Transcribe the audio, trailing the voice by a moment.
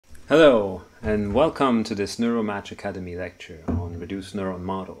Hello, and welcome to this Neuromatch Academy lecture on reduced neuron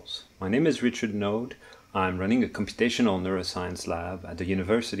models. My name is Richard Node. I'm running a computational neuroscience lab at the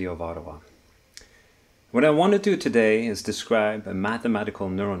University of Ottawa. What I want to do today is describe a mathematical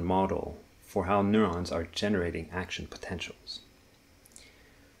neuron model for how neurons are generating action potentials.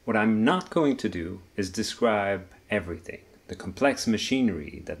 What I'm not going to do is describe everything, the complex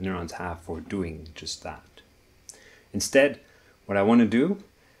machinery that neurons have for doing just that. Instead, what I want to do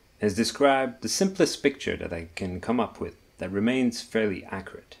is describe the simplest picture that I can come up with that remains fairly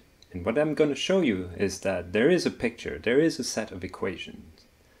accurate. And what I'm going to show you is that there is a picture, there is a set of equations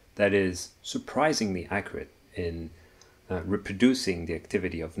that is surprisingly accurate in reproducing the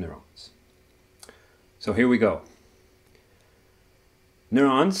activity of neurons. So here we go.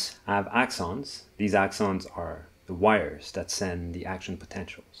 Neurons have axons. These axons are the wires that send the action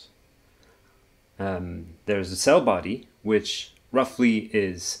potentials. There's a cell body, which roughly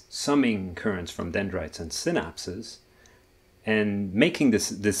is summing currents from dendrites and synapses and making this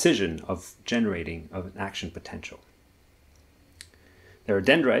decision of generating an action potential. There are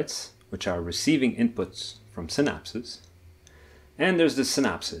dendrites, which are receiving inputs from synapses, and there's the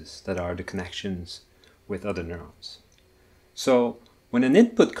synapses that are the connections with other neurons. So when an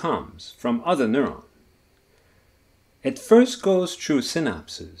input comes from other neurons, it first goes through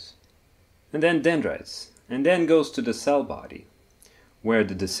synapses, and then dendrites, and then goes to the cell body, where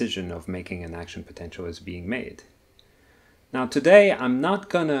the decision of making an action potential is being made. Now today I'm not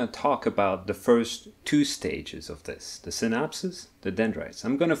gonna talk about the first two stages of this, the synapses, the dendrites.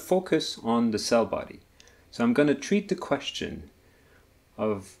 I'm gonna focus on the cell body. So I'm gonna treat the question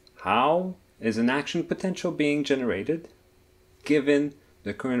of how is an action potential being generated given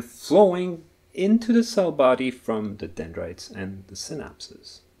the current flowing into the cell body from the dendrites and the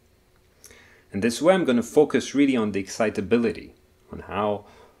synapses. And this way I'm going to focus really on the excitability, on how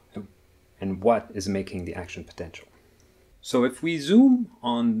and what is making the action potential. So if we zoom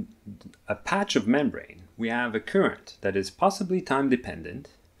on a patch of membrane, we have a current that is possibly time dependent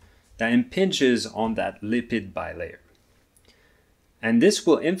that impinges on that lipid bilayer. And this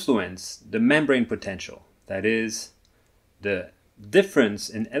will influence the membrane potential, that is the difference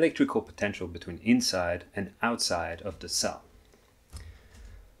in electrical potential between inside and outside of the cell.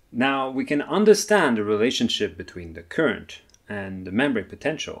 Now we can understand the relationship between the current and the membrane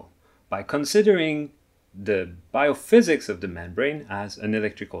potential by considering the biophysics of the membrane as an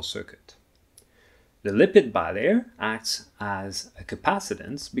electrical circuit. The lipid bilayer acts as a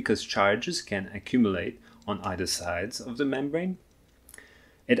capacitance because charges can accumulate on either sides of the membrane.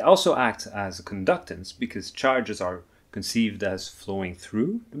 It also acts as a conductance because charges are conceived as flowing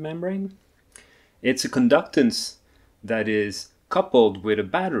through the membrane. It's a conductance that is coupled with a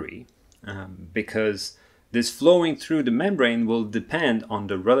battery because this flowing through the membrane will depend on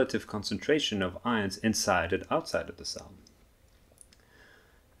the relative concentration of ions inside and outside of the cell.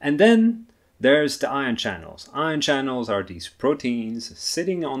 And then there's the ion channels. Ion channels are these proteins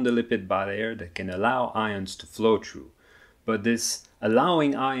sitting on the lipid bilayer that can allow ions to flow through. But this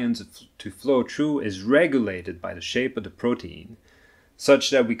allowing ions to flow through is regulated by the shape of the protein, such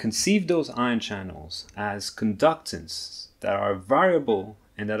that we conceive those ion channels as conductance that are variable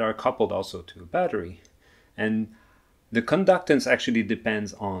and that are coupled also to a battery. And the conductance actually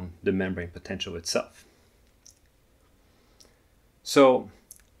depends on the membrane potential itself. So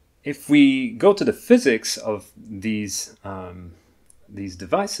if we go to the physics of these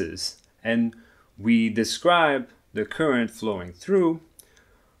devices and we describe the current flowing through,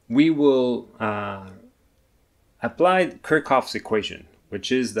 we will apply Kirchhoff's equation,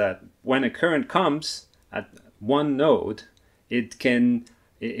 which is that when a current comes at one node,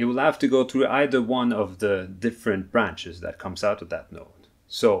 it will have to go through either one of the different branches that comes out of that node.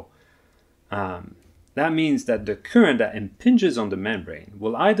 So that means that the current that impinges on the membrane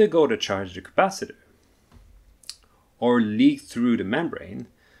will either go to charge the capacitor or leak through the membrane.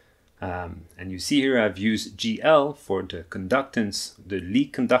 And you see here I've used GL for the conductance, the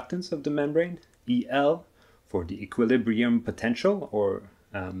leak conductance of the membrane, EL for the equilibrium potential or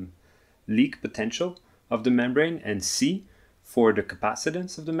leak potential of the membrane, and C for the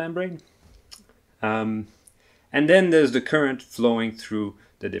capacitance of the membrane. And then there's the current flowing through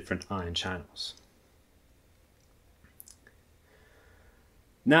the different ion channels.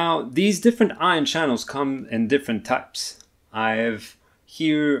 Now, these different ion channels come in different types. I have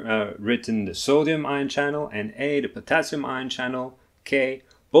here written the sodium ion channel, Na, the potassium ion channel, K.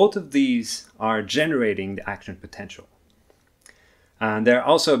 Both of these are generating the action potential. And there are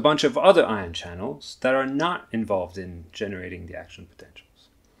also a bunch of other ion channels that are not involved in generating the action potentials.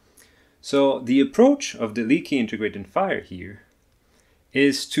 So the approach of the leaky-integrate-fire here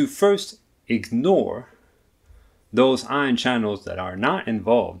is to first ignore those ion channels that are not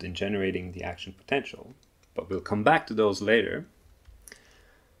involved in generating the action potential, but we'll come back to those later,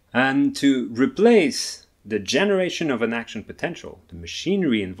 and to replace the generation of an action potential, the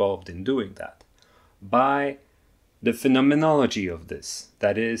machinery involved in doing that, by the phenomenology of this,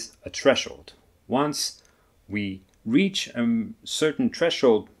 that is, a threshold. Once we reach a certain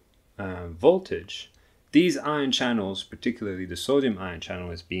threshold voltage, these ion channels, particularly the sodium ion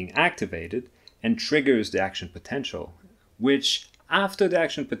channel, is being activated and triggers the action potential, which, after the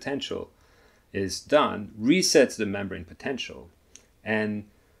action potential is done, resets the membrane potential, and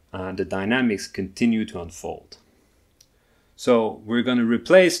the dynamics continue to unfold. So we're going to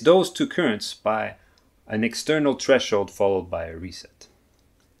replace those two currents by an external threshold followed by a reset.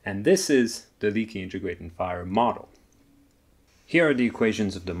 And this is the leaky-integrate-fire model. Here are the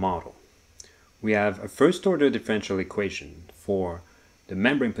equations of the model. We have a first-order differential equation for the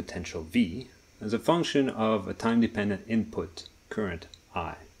membrane potential V as a function of a time-dependent input current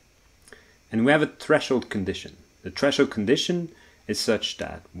I. And we have a threshold condition. The threshold condition is such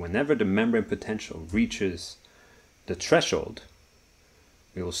that whenever the membrane potential reaches the threshold,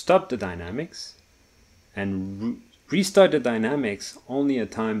 we will stop the dynamics and restart the dynamics only a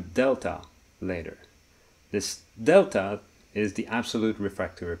time delta later. This delta is the absolute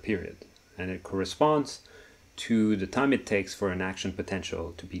refractory period, and it corresponds to the time it takes for an action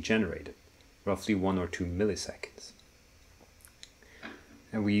potential to be generated, roughly 1 or 2 milliseconds.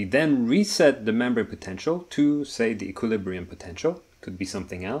 And we then reset the membrane potential to, say, the equilibrium potential. Could be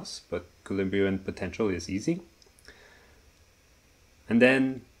something else, but equilibrium potential is easy. And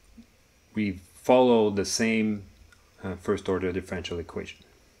then we follow the same first-order differential equation.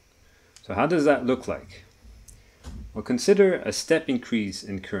 So how does that look like? Well, consider a step increase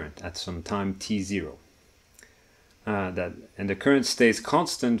in current at some time t0. And the current stays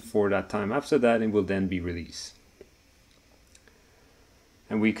constant for that time after that and will then be released.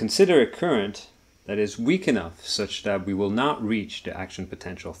 And we consider a current that is weak enough such that we will not reach the action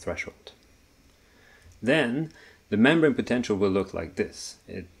potential threshold. Then the membrane potential will look like this.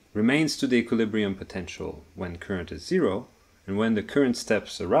 It remains to the equilibrium potential when current is 0, and when the current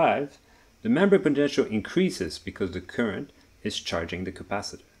steps arrive, the membrane potential increases because the current is charging the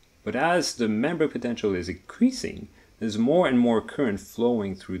capacitor. But as the membrane potential is increasing, there's more and more current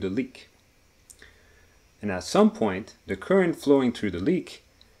flowing through the leak. And at some point, the current flowing through the leak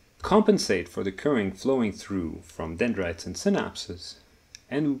compensate for the current flowing through from dendrites and synapses,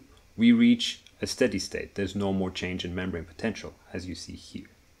 and we reach a steady state. There's no more change in membrane potential, as you see here.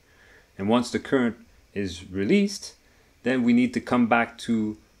 And once the current is released, then we need to come back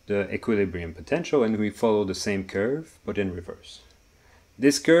to the equilibrium potential, and we follow the same curve, but in reverse.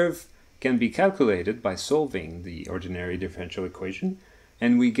 This curve can be calculated by solving the ordinary differential equation,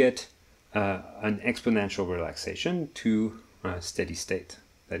 and we get an exponential relaxation to a steady state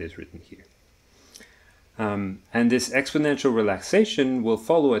that is written here. And this exponential relaxation will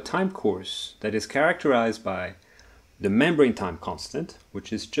follow a time course that is characterized by the membrane time constant,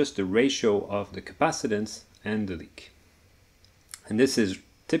 which is just the ratio of the capacitance and the leak. And this is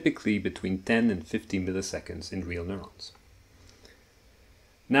typically between 10 and 50 milliseconds in real neurons.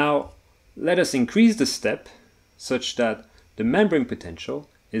 Now, let us increase the step such that the membrane potential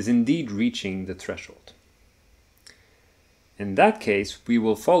is indeed reaching the threshold. In that case, we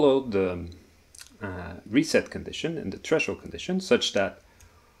will follow the reset condition and the threshold condition such that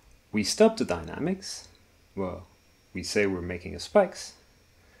we stop the dynamics. Well, we say we're making a spikes,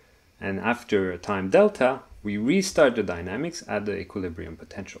 and after a time delta, we restart the dynamics at the equilibrium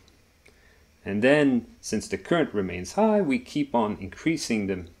potential. And then, since the current remains high, we keep on increasing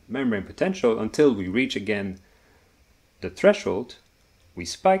the membrane potential until we reach again the threshold, we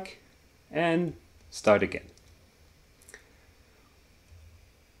spike, and start again.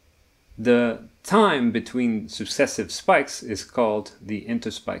 The time between successive spikes is called the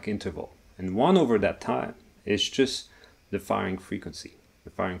interspike interval, and 1 over that time is just the firing frequency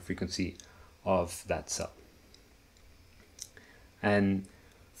of that cell. And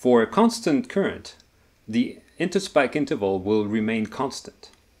for a constant current, the interspike interval will remain constant.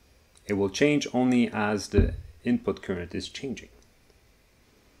 It will change only as the input current is changing.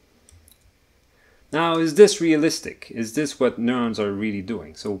 Now, is this realistic? Is this what neurons are really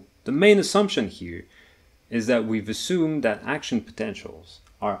doing? So the main assumption here is that we've assumed that action potentials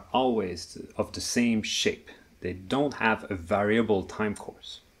are always of the same shape. They don't have a variable time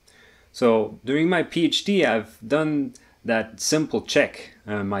course. So during my PhD, I've done that simple check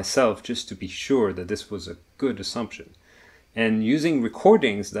myself just to be sure that this was a good assumption. And using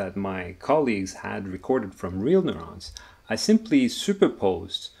recordings that my colleagues had recorded from real neurons, I simply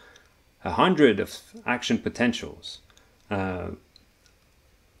superposed 100 of action potentials. No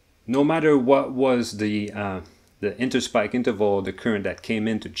matter what was the interspike interval, the current that came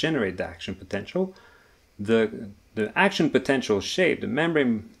in to generate the action potential, the action potential shape, the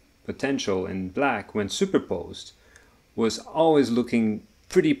membrane potential in black when superposed, was always looking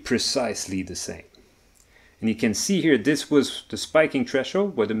pretty precisely the same. And you can see here, this was the spiking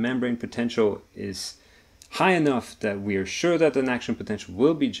threshold where the membrane potential is high enough that we are sure that an action potential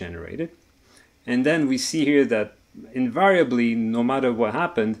will be generated. And then we see here that invariably, no matter what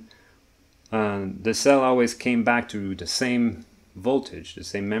happened, the cell always came back to the same voltage, the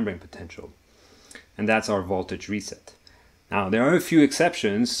same membrane potential. And that's our voltage reset. Now, there are a few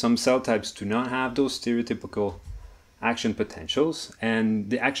exceptions. Some cell types do not have those stereotypical action potentials, and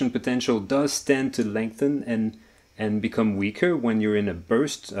the action potential does tend to lengthen and become weaker when you're in a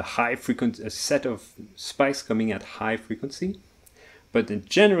burst, a set of spikes coming at high frequency. But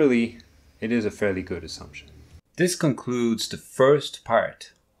generally, it is a fairly good assumption. This concludes the first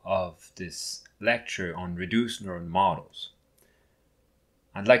part of this lecture on reduced neuron models.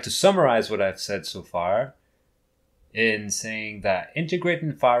 I'd like to summarize what I've said so far in saying that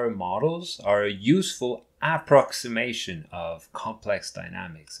integrate-and-fire models are a useful approximation of complex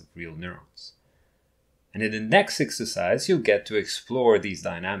dynamics of real neurons. And in the next exercise, you'll get to explore these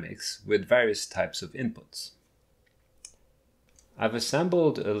dynamics with various types of inputs. I've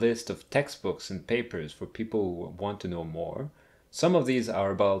assembled a list of textbooks and papers for people who want to know more. Some of these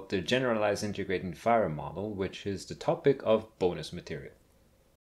are about the generalized integrate-and-fire model, which is the topic of bonus material.